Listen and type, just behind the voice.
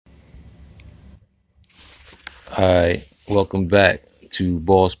All right, welcome back to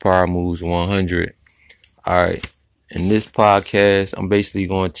Boss Power Moves 100. All right, in this podcast, I'm basically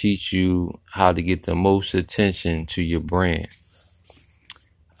going to teach you how to get the most attention to your brand.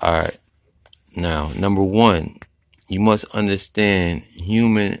 All right, now, number one, you must understand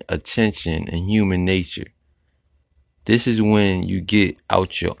human attention and human nature. This is when you get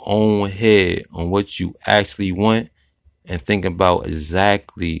out your own head on what you actually want and think about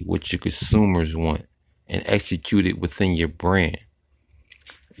exactly what your consumers want and execute it within your brand.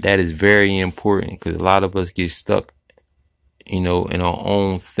 That is very important because a lot of us get stuck, in our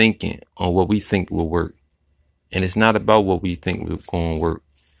own thinking on what we think will work. And it's not about what we think will going to work.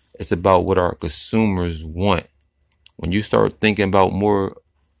 It's about what our consumers want. When you start thinking about more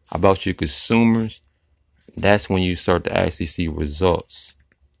about your consumers, that's when you start to actually see results.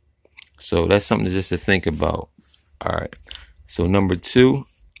 So that's something just to think about. All right. So number two,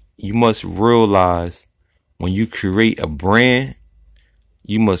 you must realize when you create a brand,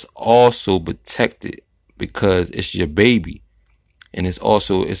 you must also protect it because it's your baby. And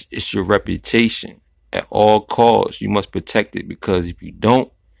it's your reputation. At all costs, you must protect it because if you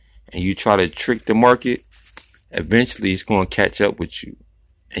don't and you try to trick the market, eventually it's going to catch up with you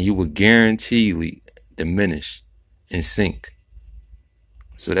and you will guaranteedly diminish and sink.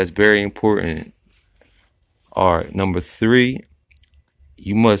 So that's very important. All right, number three,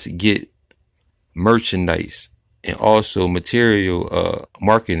 you must get merchandise and also material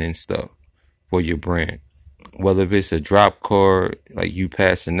marketing stuff for your brand. Whether it's a drop card, like you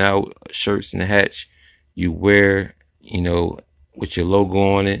passing out shirts and hats you wear, with your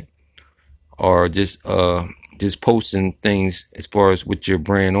logo on it, or just posting things as far as with your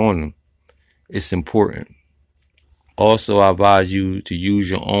brand on them. It's important. Also, I advise you to use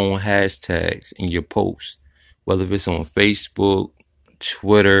your own hashtags in your posts, whether it's on Facebook,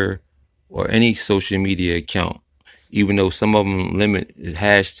 Twitter, or any social media account. Even though some of them limit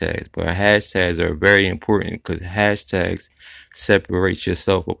hashtags, but hashtags are very important because hashtags separate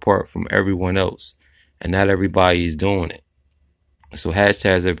yourself apart from everyone else, and not everybody is doing it. So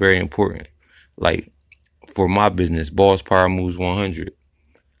hashtags are very important. Like for my business, Boss Power Moves 100,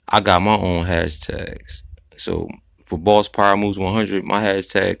 I got my own hashtags. So for Boss Power Moves 100, my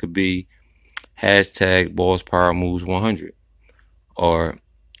hashtag could be hashtag Boss Power Moves 100, or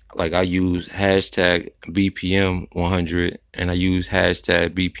like I use hashtag BPM 100 and I use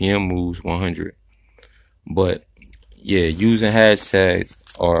hashtag BPM moves 100. But yeah, using hashtags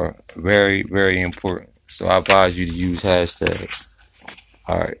are very, very important. So I advise you to use hashtags.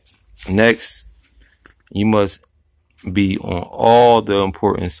 All right. Next, you must be on all the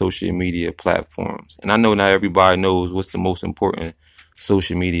important social media platforms. And I know not everybody knows what's the most important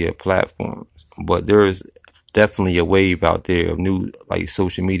social media platforms, but there is definitely a wave out there of new like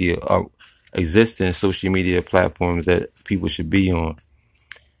social media existing social media platforms that people should be on.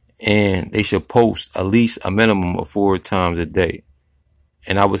 And they should post at least a minimum of 4 times a day.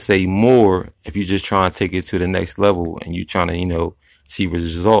 And I would say more if you're just trying to take it to the next level and you're trying to, see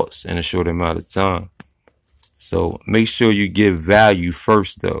results in a short amount of time. So make sure you give value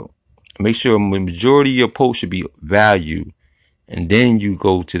first though. Make sure the majority of your posts should be value and then you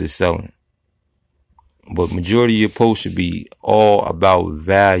go to the selling. But majority of your posts should be all about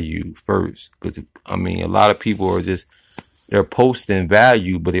value first. Because a lot of people are they're posting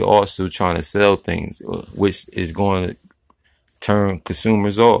value, but they're also trying to sell things, which is going to turn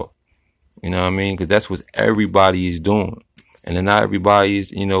consumers off. You know what I mean? Because that's what everybody is doing. And then not everybody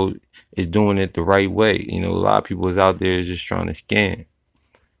is doing it the right way. A lot of people is out there just trying to scam.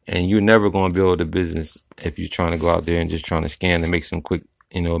 And you're never going to build a business if you're trying to go out there and just trying to scam and make some quick,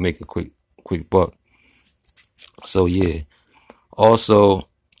 make a quick buck. So yeah. Also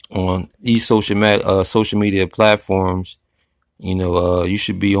on these social media platforms, you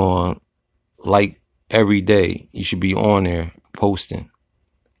should be on like every day. You should be on there posting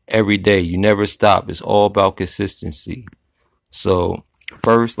every day. You never stop. It's all about consistency. So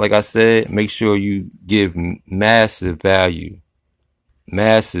first, like I said, make sure you give massive value,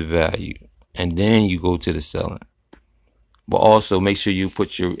 and then you go to the selling. But also make sure you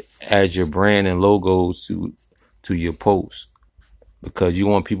add your brand and logos to your posts because you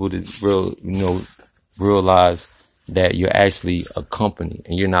want people to realize that you're actually a company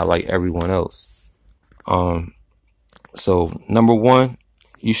and you're not like everyone else. So number one,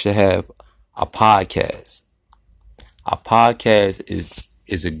 you should have a podcast. A podcast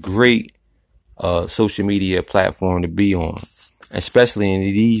is a great social media platform to be on, especially in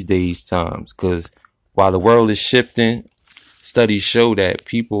these days times. Because while the world is shifting, studies show that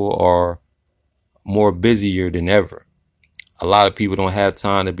people are more busier than ever. A lot of people don't have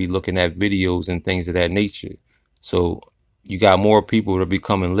time to be looking at videos and things of that nature. So you got more people that are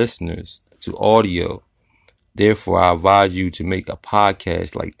becoming listeners to audio. Therefore, I advise you to make a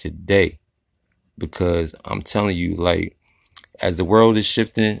podcast like today, because I'm telling you, like, as the world is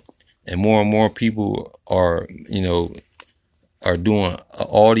shifting and more people are, are doing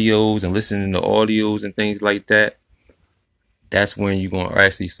audios and listening to audios and things like that, that's when you're going to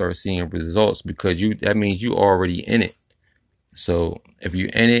actually start seeing results, because that means you already in it. So if you're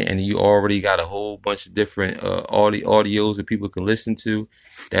in it and you already got a whole bunch of different audios that people can listen to,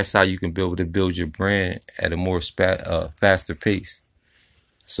 that's how you can be able to build your brand at a more faster pace.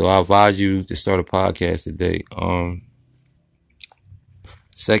 So I advise you to start a podcast today.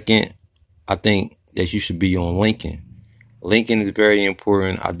 Second, I think that you should be on LinkedIn. LinkedIn is very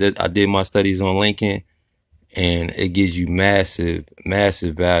important. I did my studies on LinkedIn, and it gives you massive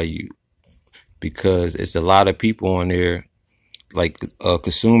value, because it's a lot of people on there, like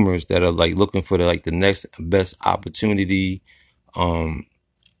consumers, that are like looking for the next best opportunity, um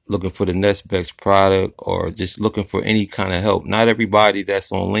looking for the next best product, or just looking for any kind of help. Not everybody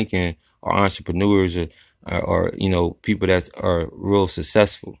that's on LinkedIn are entrepreneurs, or people that are real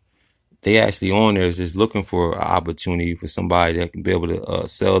successful. They actually on there is just looking for an opportunity for somebody that can be able to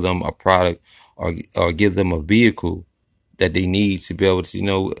sell them a product, or give them a vehicle that they need to be able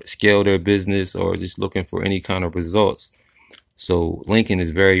to scale their business, or just looking for any kind of results. So LinkedIn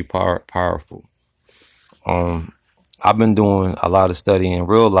is very powerful. I've been doing a lot of studying and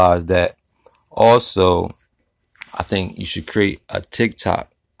realized that also I think you should create a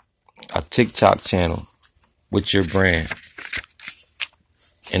TikTok channel with your brand.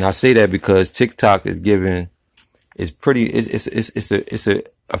 And I say that because TikTok is giving is pretty it's a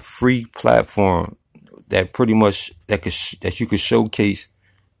free platform that pretty much that you could showcase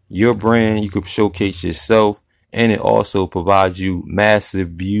your brand, you could showcase yourself, and it also provides you massive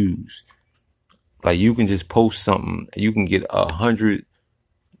views. Like, you can just post something, you can get 100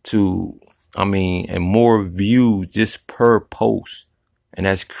 to, and more views just per post. And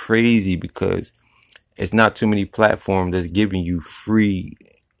that's crazy, because it's not too many platforms that's giving you free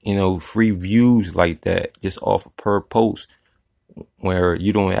views like that, just off per post, where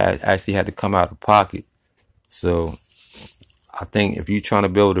you don't actually have to come out of pocket. So I think if you're trying to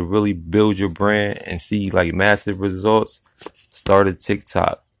be able to really build your brand and see like massive results, start a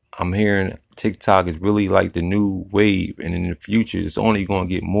TikTok. I'm hearing TikTok is really like the new wave, and in the future, it's only going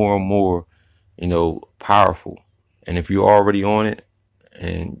to get more and more, powerful. And if you're already on it,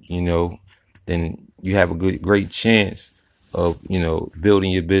 and then you have a great chance of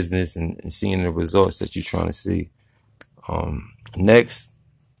building your business, and seeing the results that you're trying to see. Next,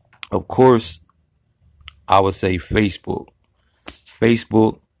 of course, I would say Facebook,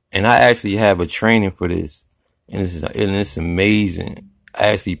 and I actually have a training for this, and it's amazing.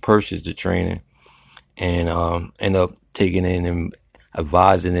 I actually purchased the training, and end up taking it and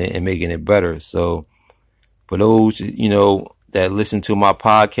advising it and making it better. So for those that listen to my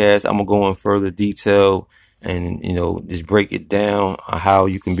podcast, I'm gonna go in further detail, and just break it down on how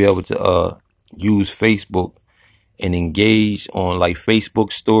you can be able to use Facebook and engage on like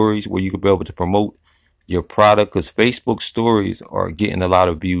Facebook stories, where you can be able to promote your product, because Facebook stories are getting a lot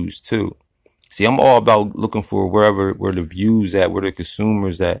of views too. See, I'm all about looking for where the views at, where the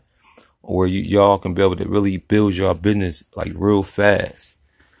consumers at, where y'all can be able to really build your business like real fast.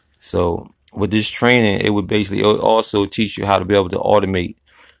 So with this training, it would also teach you how to be able to automate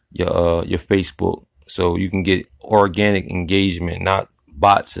your Facebook, so you can get organic engagement, not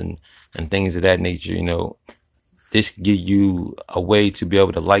bots and things of that nature. This give you a way to be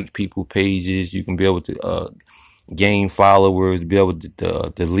able to like people pages. You can be able to gain followers, be able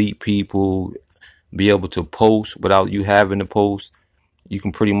to delete people, be able to post without you having to post. You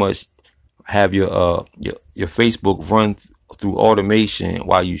can pretty much have your Facebook run through automation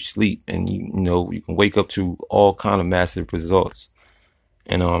while you sleep, and you can wake up to all kind of massive results.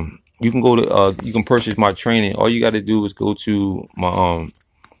 And you can purchase my training. All you got to do is go to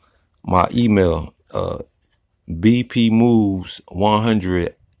my email,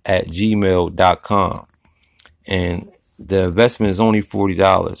 bpmoves100@gmail.com, and the investment is only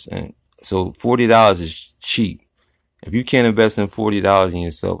 $40. And so $40 is cheap. If you can't invest in $40 in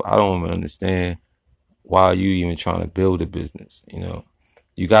yourself, I don't even understand why you even trying to build a business.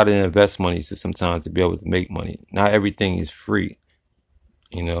 You got to invest money sometimes to be able to make money. Not everything is free,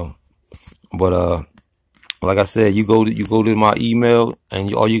 but like I said, you go to my email,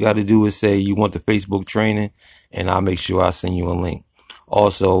 and all you got to do is say you want the Facebook training, and I'll make sure I send you a link.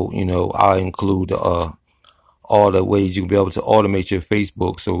 Also, I'll include all the ways you can be able to automate your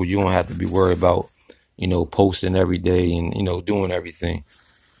Facebook, so you don't have to be worried about posting every day and doing everything.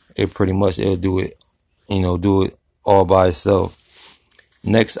 It'll do it do it all by itself.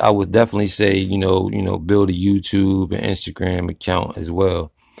 Next, I would definitely say, build a YouTube and Instagram account as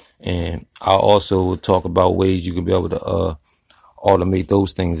well. And I also would talk about ways you can be able to automate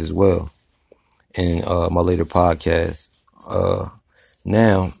those things as well in my later podcasts.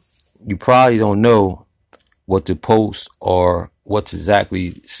 Now, you probably don't know what to post or what to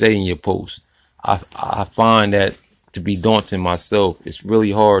exactly say in your post. I find that to be daunting myself. It's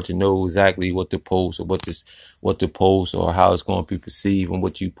really hard to know exactly what to post or what to post or how it's going to be perceived and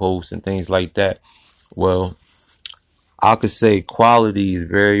what you post and things like that. Well, I could say quality is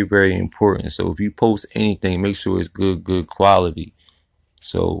very, very important. So if you post anything, make sure it's good quality.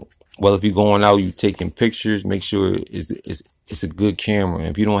 So, well, if you're going out, you taking pictures, make sure it's a good camera.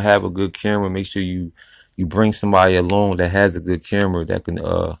 If you don't have a good camera, make sure you bring somebody along that has a good camera that can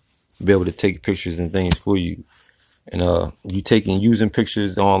be able to take pictures and things for you. And you using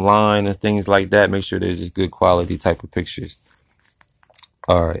pictures online and things like that, make sure there's just good quality type of pictures.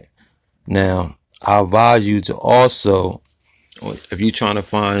 All right. Now, I advise you to also, if you're trying to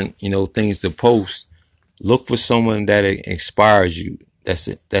find, things to post, look for someone that inspires you.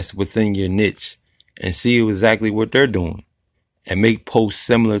 That's within your niche, and see exactly what they're doing, and make posts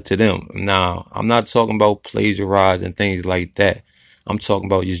similar to them. Now, I'm not talking about plagiarize and things like that. I'm talking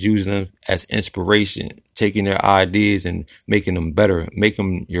about just using them as inspiration, taking their ideas and making them better, make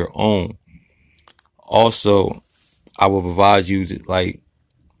them your own. Also, I will advise you to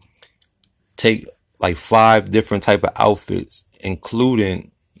take like 5 different type of outfits,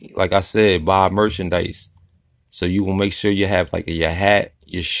 including, like I said, buy merchandise. So you will make sure you have like your hat,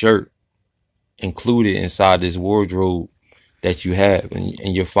 your shirt included inside this wardrobe that you have,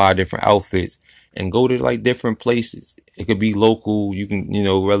 and your 5 different outfits, and go to like different places. It could be local. You can,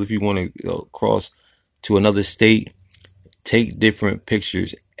 whether if you want to cross to another state, take different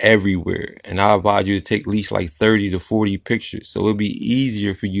pictures everywhere. And I advise you to take at least like 30 to 40 pictures. So it'll be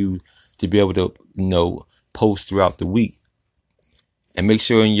easier for you to be able to, post throughout the week. And make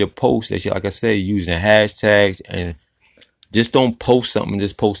sure in your post that you, like I said, using hashtags, and just don't post something,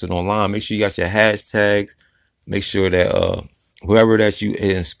 just post it online. Make sure you got your hashtags. Make sure that whoever that it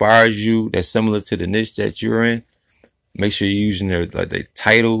inspires you, that's similar to the niche that you're in. Make sure you're using their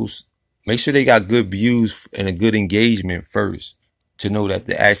titles. Make sure they got good views and a good engagement first, to know that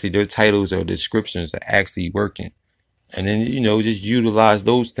their titles or descriptions are actually working. And then, just utilize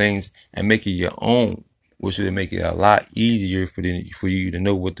those things and make it your own, which would make it a lot easier for you to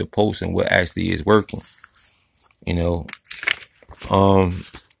know what to post and what actually is working.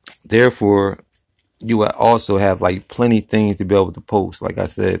 Therefore, you will also have like plenty things to be able to post, like I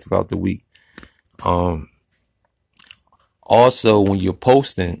said, throughout the week. Also, when you're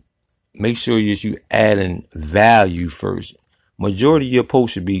posting, make sure you adding value first. Majority of your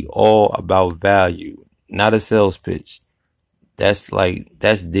post should be all about value, not a sales pitch. That's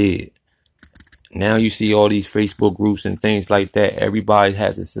dead. Now you see all these Facebook groups and things like that. Everybody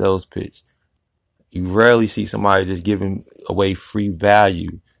has a sales pitch. You rarely see somebody just giving away free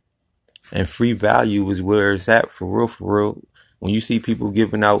value. And free value is where it's at for real, for real. When you see people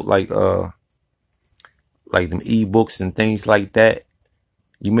giving out like them ebooks and things like that,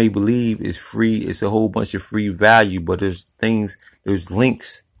 you may believe it's free. It's a whole bunch of free value, but there's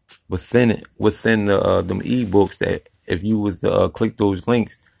links within it, within the them ebooks, that if you was to click those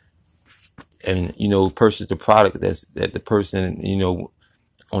links and purchase the product that the person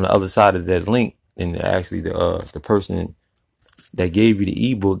on the other side of that link, and actually the person that gave you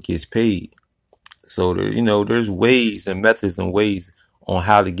the ebook gets paid. So there's ways and methods and ways on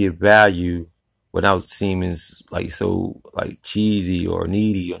how to give value without seeming like so like cheesy or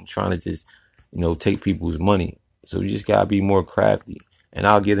needy and trying to just take people's money. So you just gotta be more crafty, and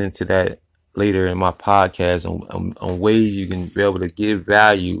I'll get into that later in my podcast on ways you can be able to give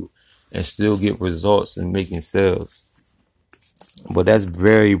value and still get results in making sales. But that's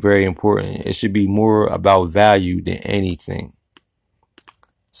very, very important. It should be more about value than anything.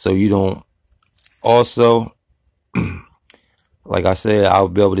 So you don't also, like I said, I'll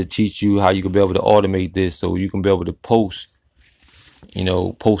be able to teach you how you can be able to automate this, so you can be able to post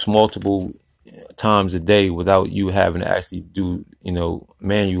multiple times a day without you having to actually do,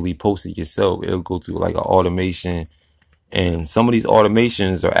 manually post it yourself. It'll go through like an automation, and some of these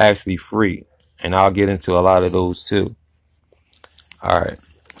automations are actually free, and I'll get into a lot of those too. All right.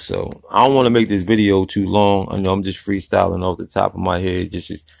 So I don't want to make this video too long. I know I'm just freestyling off the top of my head,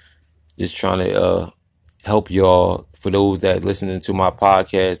 just trying to help y'all. For those that listening to my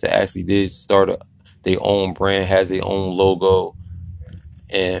podcast that actually did start their own brand, has their own logo,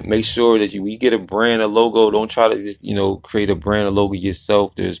 and make sure that you get a logo. Don't try to just create a brand, a logo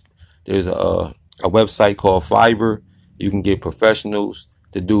yourself. There's a website called Fiverr. You can get professionals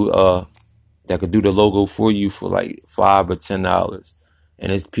to do that could do the logo for you for like $5 or $10.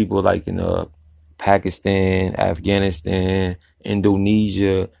 And it's people like in Pakistan, Afghanistan,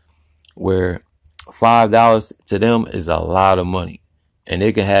 Indonesia, where $5 to them is a lot of money. And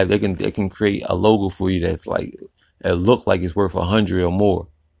they can create a logo for you that's like it look like it's worth 100 or more.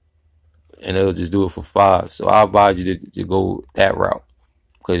 And they'll just do it for 5. So I advise you to go that route.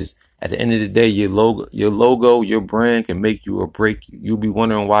 Because at the end of the day, your logo, your brand can make you or break you. You'll be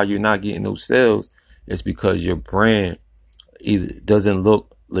wondering why you're not getting those sales. It's because your brand either doesn't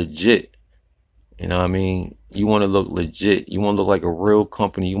look legit. You know what I mean? You want to look legit. You want to look like a real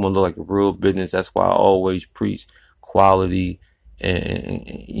company. You want to look like a real business. That's why I always preach quality and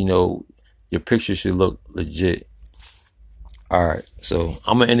you know, your picture should look legit. All right. So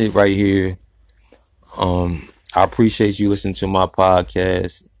I'm going to end it right here. I appreciate you listening to my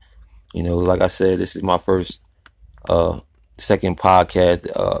podcast. You know, like I said, this is my first, second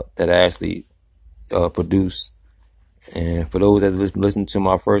podcast that I actually produced. And for those that listen to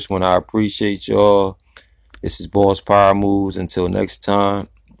my first one, I appreciate y'all. This is Boss Power Moves. Until next time,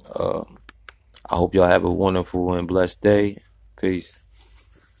 I hope y'all have a wonderful and blessed day. Peace.